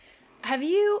Have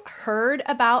you heard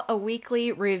about a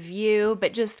weekly review,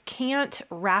 but just can't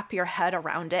wrap your head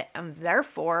around it, and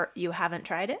therefore you haven't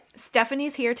tried it?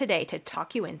 Stephanie's here today to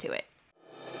talk you into it.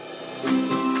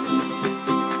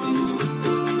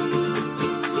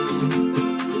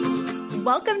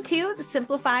 Welcome to the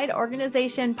Simplified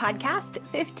Organization Podcast,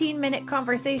 15-minute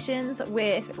conversations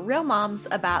with real moms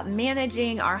about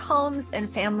managing our homes and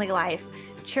family life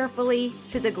cheerfully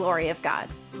to the glory of God.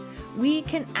 We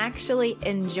can actually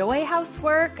enjoy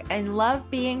housework and love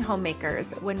being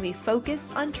homemakers when we focus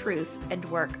on truth and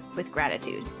work with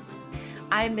gratitude.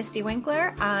 I'm Misty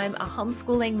Winkler. I'm a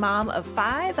homeschooling mom of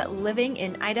 5 living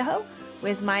in Idaho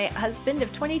with my husband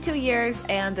of 22 years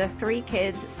and the 3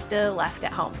 kids still left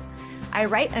at home. I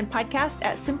write and podcast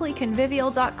at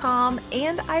simplyconvivial.com,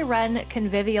 and I run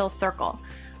Convivial Circle,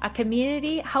 a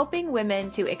community helping women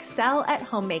to excel at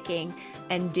homemaking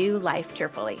and do life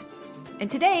cheerfully. And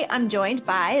today I'm joined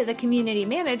by the community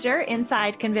manager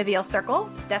inside Convivial Circle,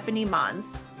 Stefani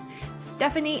Mons.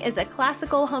 Stefani is a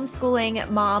classical homeschooling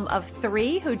mom of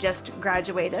 3 who just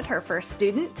graduated her first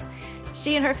student.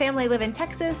 She and her family live in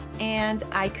Texas, and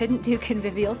I couldn't do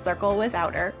Convivial Circle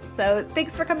without her. So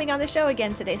thanks for coming on the show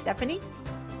again today, Stefani.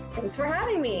 Thanks for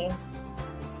having me.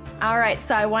 All right,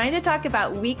 so I wanted to talk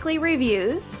about weekly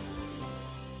reviews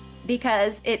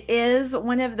because it is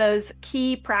one of those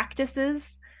key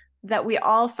practices that we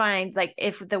all find, like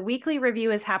if the weekly review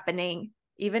is happening,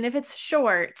 even if it's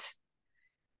short,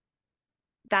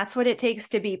 that's what it takes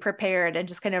to be prepared and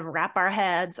just kind of wrap our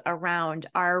heads around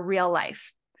our real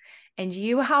life. And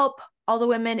you help all the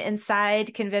women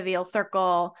inside Convivial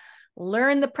Circle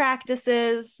learn the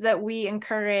practices that we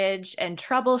encourage and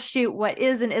troubleshoot what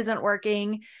is and isn't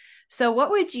working. So what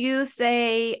would you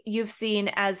say you've seen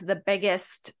as the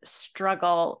biggest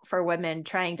struggle for women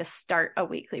trying to start a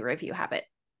weekly review habit?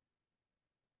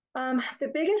 The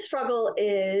biggest struggle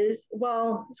is,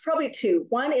 well, it's probably 2.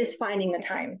 One is finding the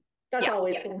time. That's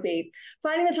always going to be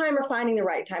finding the time or finding the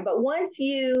right time. But once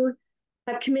you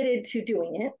have committed to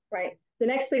doing it, right, the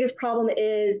next biggest problem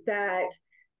is that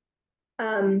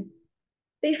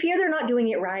they fear they're not doing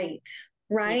it right,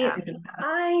 right?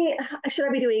 Should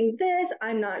I be doing this?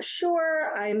 I'm not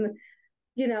sure.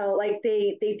 Like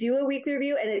they do a weekly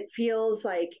review and it feels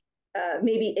like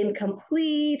maybe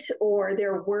incomplete, or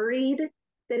they're worried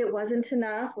that it wasn't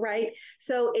enough, right?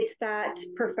 So it's that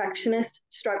perfectionist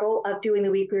struggle of doing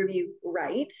the weekly review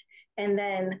right. And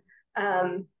then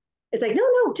it's like,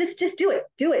 no, just do it.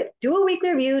 Do a weekly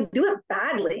review, do it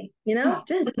badly,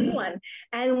 just do one.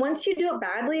 And once you do it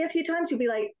badly a few times, you'll be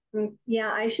like,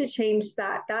 yeah, I should change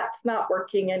that. That's not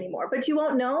working anymore. But you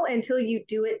won't know until you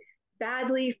do it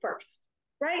badly first.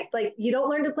 Right? Like you don't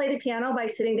learn to play the piano by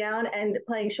sitting down and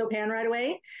playing Chopin right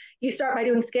away. You start by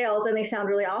doing scales and they sound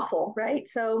really awful, right?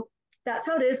 So that's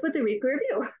how it is with the weekly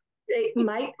review. It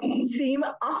might seem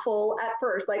awful at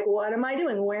first. Like, what am I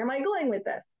doing? Where am I going with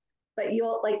this? But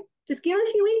you'll just give it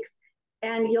a few weeks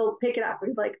and you'll pick it up.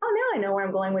 And it's like, oh, now I know where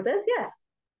I'm going with this. Yes.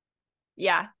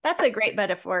 Yeah, that's a great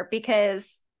metaphor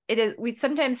because it is. We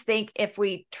sometimes think if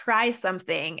we try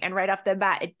something and right off the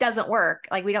bat, it doesn't work.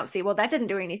 Like we don't see, well, that didn't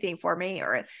do anything for me,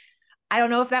 or I don't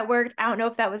know if that worked. I don't know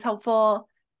if that was helpful.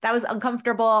 That was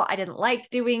uncomfortable. I didn't like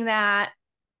doing that.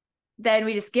 Then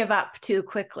we just give up too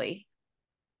quickly.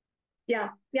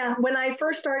 Yeah. When I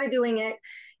first started doing it,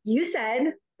 you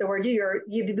said the word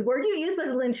the word you used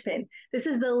was linchpin. This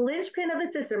is the linchpin of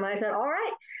the system. And I said, all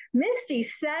right, Misty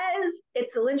says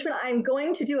it's the linchpin. I'm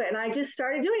going to do it. And I just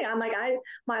started doing it. I'm like,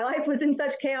 my life was in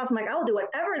such chaos. I'm like, I'll do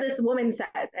whatever this woman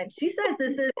says. And she says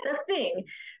this is the thing.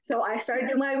 So I started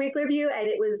doing my weekly review, and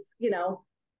it was,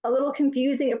 a little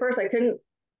confusing at first. I couldn't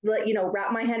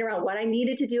wrap my head around what I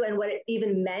needed to do and what it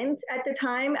even meant at the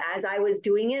time as I was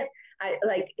doing it.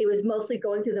 It was mostly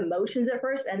going through the motions at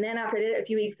first. And then after I did it a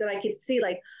few weeks, then I could see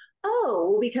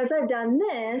well, because I've done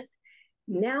this,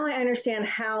 now I understand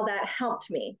how that helped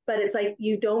me. But it's like,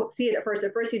 you don't see it at first.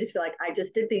 At first, you just feel like I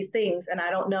just did these things and I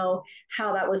don't know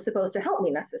how that was supposed to help me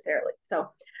necessarily. So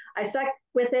I stuck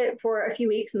with it for a few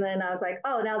weeks, and then I was like,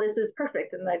 oh, now this is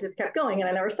perfect. And I just kept going and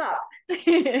I never stopped.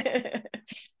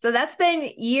 So that's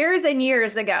been years and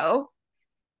years ago.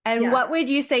 And what would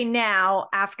you say now,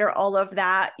 after all of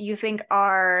that, you think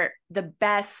are the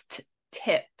best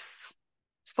tips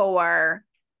for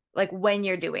when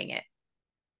you're doing it?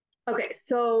 Okay,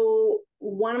 so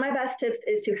one of my best tips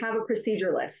is to have a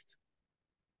procedure list.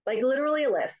 Literally a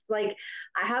list. I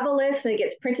have a list and it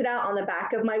gets printed out on the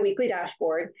back of my weekly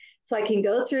dashboard so I can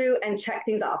go through and check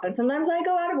things off. And sometimes I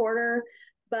go out of order,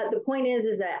 but the point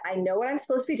is that I know what I'm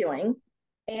supposed to be doing.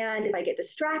 And if I get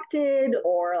distracted,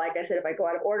 or like I said, if I go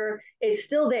out of order, it's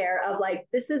still there of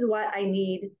this is what I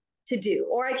need to do.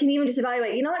 Or I can even just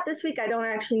evaluate, you know what, this week I don't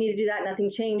actually need to do that. Nothing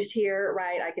changed here,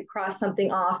 right? I could cross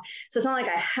something off. So it's not like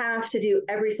I have to do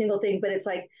every single thing, but it's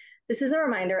like, this is a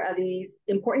reminder of these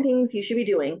important things you should be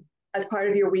doing as part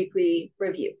of your weekly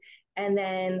review. And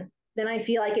then I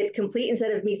feel like it's complete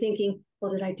instead of me thinking,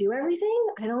 well, did I do everything?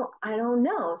 I don't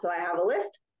know. So I have a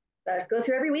list that I just go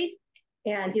through every week.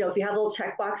 And, if you have little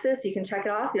check boxes, you can check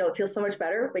it off. It feels so much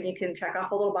better when you can check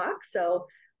off a little box. So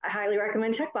I highly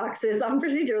recommend check boxes on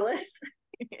procedure lists.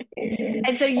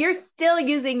 And so you're still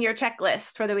using your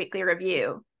checklist for the weekly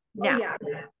review now.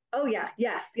 Oh yeah.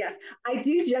 Yes. I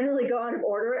do generally go out of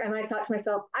order. And I thought to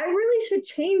myself, I really should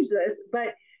change this,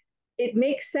 but it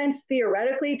makes sense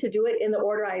theoretically to do it in the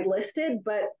order I listed,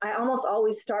 but I almost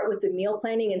always start with the meal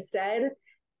planning instead,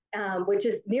 which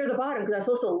is near the bottom because I'm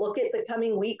supposed to look at the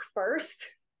coming week first.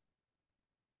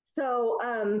 So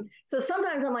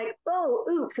sometimes I'm like, oh,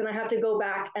 oops, and I have to go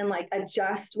back and like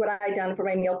adjust what I done for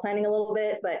my meal planning a little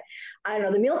bit. But I don't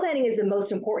know, the meal planning is the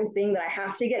most important thing that I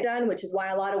have to get done, which is why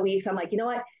a lot of weeks I'm like, you know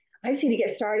what, I just need to get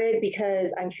started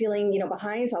because I'm feeling,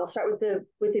 behind. So I'll start with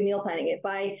the meal planning. If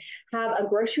I have a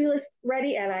grocery list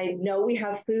ready and I know we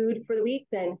have food for the week,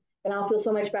 then I'll feel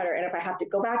so much better. And if I have to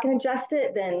go back and adjust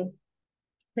it, then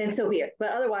so be it. But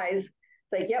otherwise, it's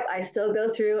like, yep, I still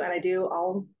go through and I do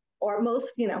all, or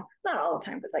most, not all the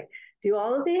time, but it's like do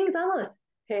all the things on the list.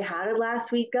 Okay, how did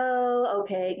last week go?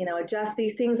 Okay, adjust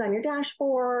these things on your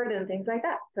dashboard and things like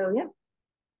that. So yeah,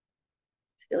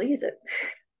 still use it.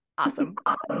 Awesome.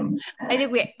 I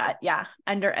think we,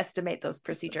 underestimate those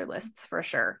procedure lists for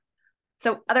sure.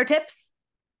 So other tips?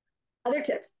 So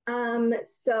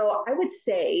I would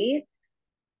say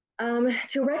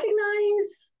to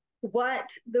recognize what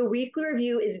the weekly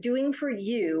review is doing for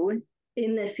you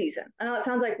in this season. I know it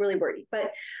sounds like really wordy,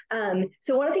 but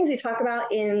so one of the things we talk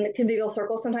about in convivial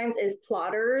circles sometimes is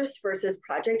plotters versus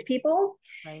project people.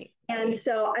 Right. And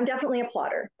so I'm definitely a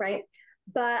plotter, right?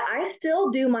 But I still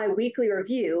do my weekly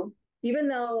review, even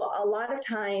though a lot of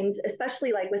times,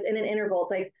 especially like within an interval,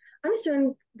 it's like, I'm just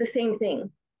doing the same thing,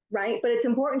 right? But it's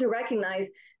important to recognize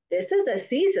this is a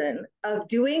season of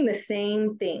doing the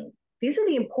same thing. These are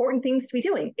the important things to be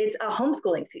doing. It's a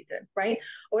homeschooling season, right?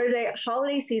 Or it's a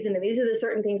holiday season, and these are the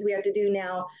certain things we have to do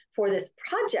now for this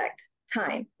project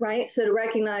time, right? So to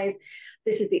recognize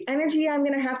this is the energy I'm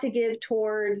going to have to give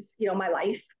towards, my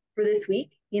life for this week,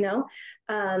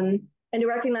 and to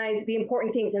recognize the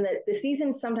important things and that the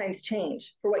seasons sometimes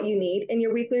change for what you need in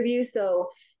your weekly review. So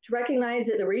to recognize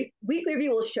that the weekly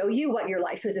review will show you what your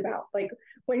life is about. Like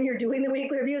when you're doing the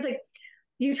weekly review, it's like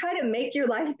you try to make your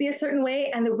life be a certain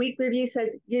way, and the weekly review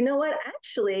says, you know what,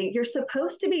 actually, you're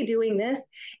supposed to be doing this.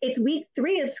 It's week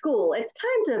 3 of school. It's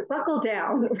time to buckle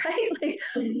down, right? Like,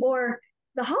 or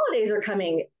the holidays are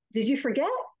coming. Did you forget?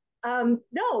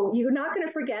 No, you're not going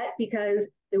to forget because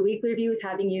the weekly review is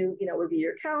having you, review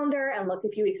your calendar and look a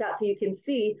few weeks out so you can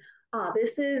see,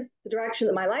 this is the direction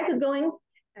that my life is going,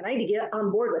 and I need to get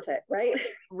on board with it, right?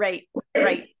 Right.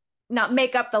 Not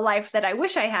make up the life that I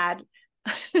wish I had.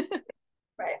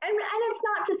 Right. And it's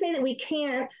not to say that we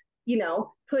can't,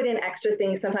 put in extra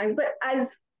things sometimes, but as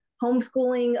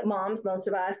homeschooling moms, most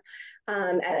of us,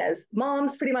 and as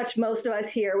moms, pretty much most of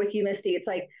us here with you, Misty, it's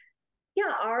like,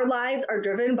 yeah, our lives are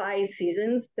driven by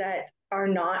seasons that are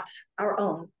not our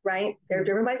own, right? They're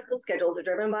driven by school schedules, they're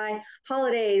driven by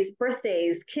holidays,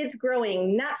 birthdays, kids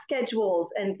growing, nap schedules,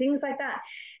 and things like that.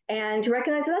 And to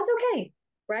recognize that that's okay,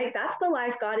 right? That's the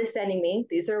life God is sending me.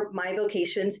 These are my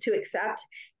vocations to accept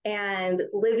and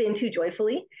live into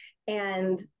joyfully.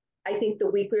 And I think the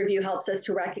weekly review helps us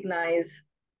to recognize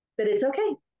that it's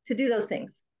okay to do those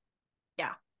things.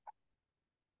 Yeah.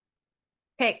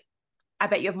 Okay. I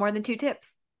bet you have more than 2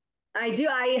 tips. I do.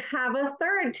 I have a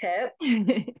third tip.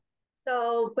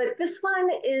 But this one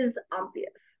is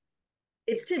obvious.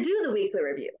 It's to do the weekly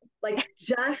review. Like,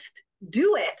 just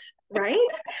do it, right?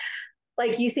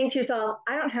 Like you think to yourself,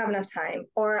 I don't have enough time,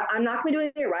 or I'm not going to be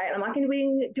doing it right. I'm not going to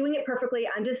be doing it perfectly.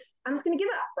 I'm just going to give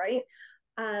up, right?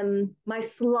 My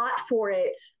slot for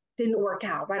it didn't work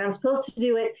out, right? I'm supposed to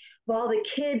do it while the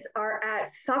kids are at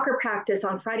soccer practice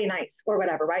on Friday nights or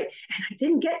whatever, right? And I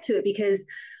didn't get to it because,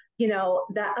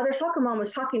 that other soccer mom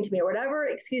was talking to me or whatever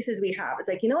excuses we have. It's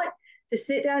like, you know what? Just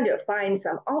sit down and do it. Find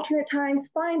some alternate times.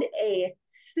 Find a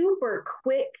super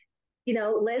quick,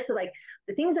 list of like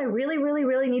the things I really, really,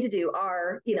 really need to do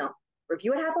are,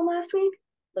 review what happened last week,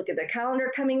 look at the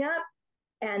calendar coming up,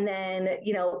 and then,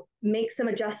 make some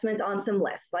adjustments on some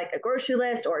lists, like a grocery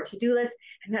list or a to-do list,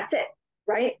 and that's it,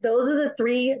 right? Those are the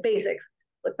 3 basics.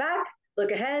 Look back,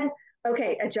 look ahead,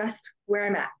 okay, adjust where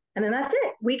I'm at, And then that's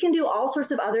it. We can do all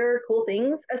sorts of other cool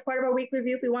things as part of our weekly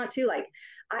review if we want to. Like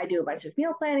I do a bunch of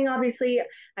meal planning, obviously.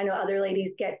 I know other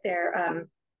ladies get their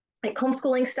like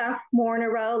homeschooling stuff more in a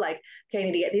row. Like, okay, I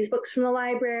need to get these books from the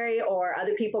library, or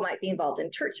other people might be involved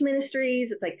in church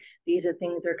ministries. It's like, these are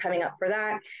things that are coming up for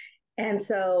that. And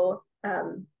so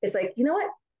it's like, you know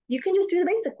what? You can just do the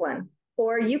basic one,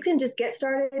 or you can just get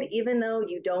started, even though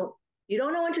you don't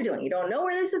know what you're doing. You don't know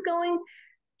where this is going.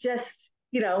 Just,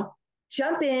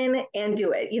 jump in and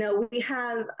do it. We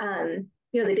have,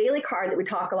 the daily card that we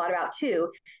talk a lot about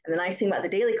too. And the nice thing about the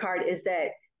daily card is that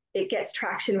it gets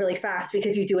traction really fast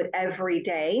because you do it every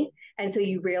day. And so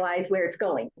you realize where it's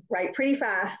going, right? Pretty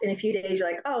fast. In a few days, you're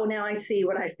like, oh, now I see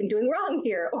what I've been doing wrong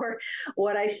here, or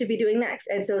what I should be doing next.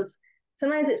 And so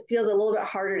sometimes it feels a little bit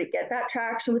harder to get that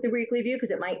traction with the weekly review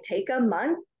because it might take a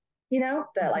month,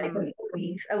 like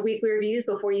weeks of weekly reviews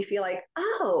before you feel like,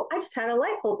 oh, I just had a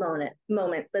light bulb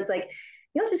moment. But it's like,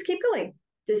 just keep going.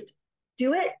 Just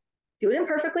do it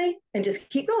imperfectly, and just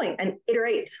keep going and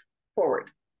iterate forward.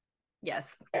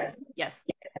 Yes.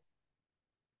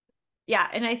 Yeah.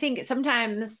 And I think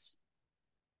sometimes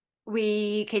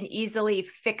we can easily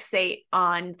fixate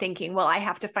on thinking, well, I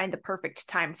have to find the perfect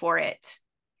time for it.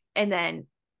 And then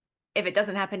if it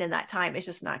doesn't happen in that time, it's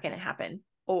just not going to happen.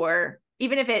 Or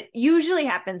even if it usually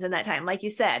happens in that time, like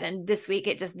you said, and this week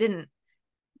it just didn't.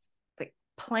 Like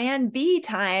plan B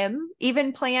time,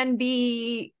 even plan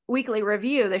B weekly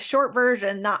review, the short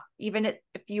version, not even if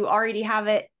you already have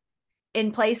it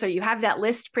in place or you have that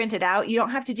list printed out, you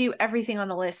don't have to do everything on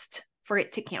the list for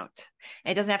it to count.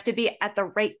 It doesn't have to be at the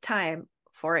right time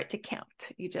for it to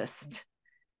count. You just,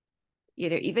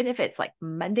 even if it's like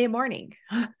Monday morning,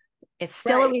 it's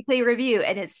still a weekly review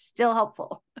and it's still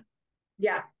helpful.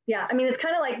 Yeah. I mean, it's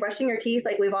kind of like brushing your teeth.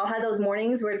 Like we've all had those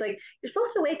mornings where it's like, you're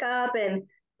supposed to wake up and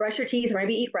brush your teeth, or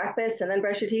maybe eat breakfast and then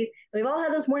brush your teeth. And we've all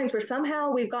had those mornings where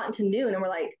somehow we've gotten to noon and we're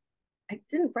like, I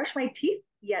didn't brush my teeth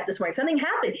yet this morning. Something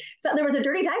happened. So there was a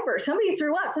dirty diaper. Somebody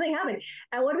threw up. Something happened.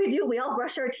 And what do? We all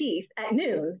brush our teeth at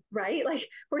noon, right? Like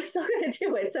we're still going to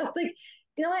do it. So it's like,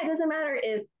 you know what? It doesn't matter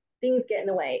if things get in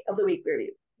the way of the weekly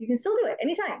review. You can still do it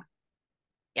anytime.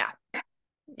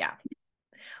 Yeah.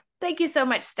 Thank you so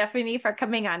much, Stefani, for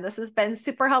coming on. This has been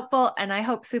super helpful, and I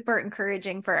hope super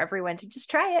encouraging for everyone to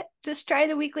just try it. Just try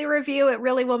the weekly review. It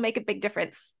really will make a big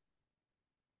difference.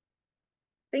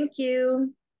 Thank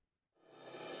you.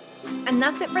 And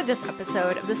that's it for this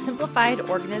episode of the Simplified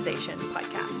Organization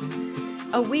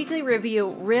podcast. A weekly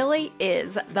review really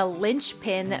is the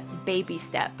linchpin baby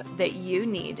step that you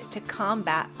need to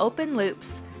combat open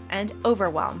loops and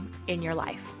overwhelm in your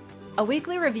life. A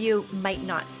weekly review might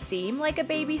not seem like a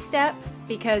baby step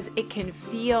because it can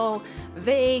feel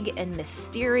vague and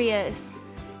mysterious,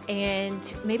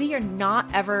 and maybe you're not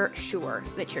ever sure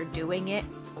that you're doing it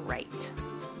right.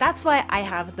 That's why I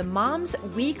have the Mom's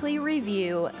Weekly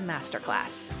Review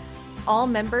Masterclass. All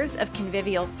members of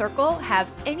Convivial Circle have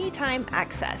anytime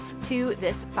access to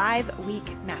this 5-week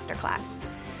masterclass,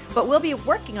 but we'll be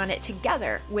working on it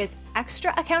together with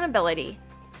extra accountability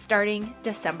starting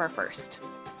December 1st.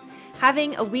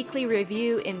 Having a weekly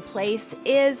review in place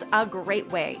is a great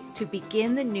way to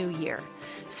begin the new year.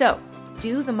 So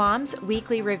do the Mom's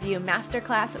Weekly Review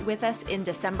Masterclass with us in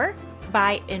December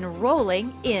by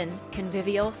enrolling in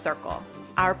Convivial Circle,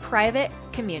 our private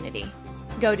community.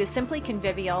 Go to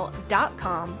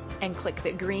simplyconvivial.com and click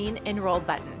the green enroll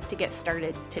button to get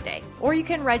started today. Or you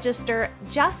can register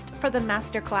just for the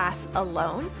masterclass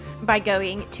alone by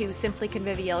going to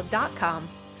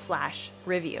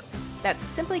simplyconvivial.com/review. That's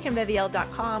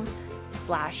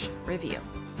simplyconvivial.com/review.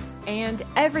 And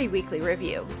every weekly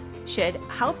review should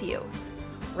help you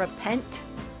repent,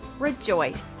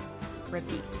 rejoice,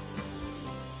 repeat.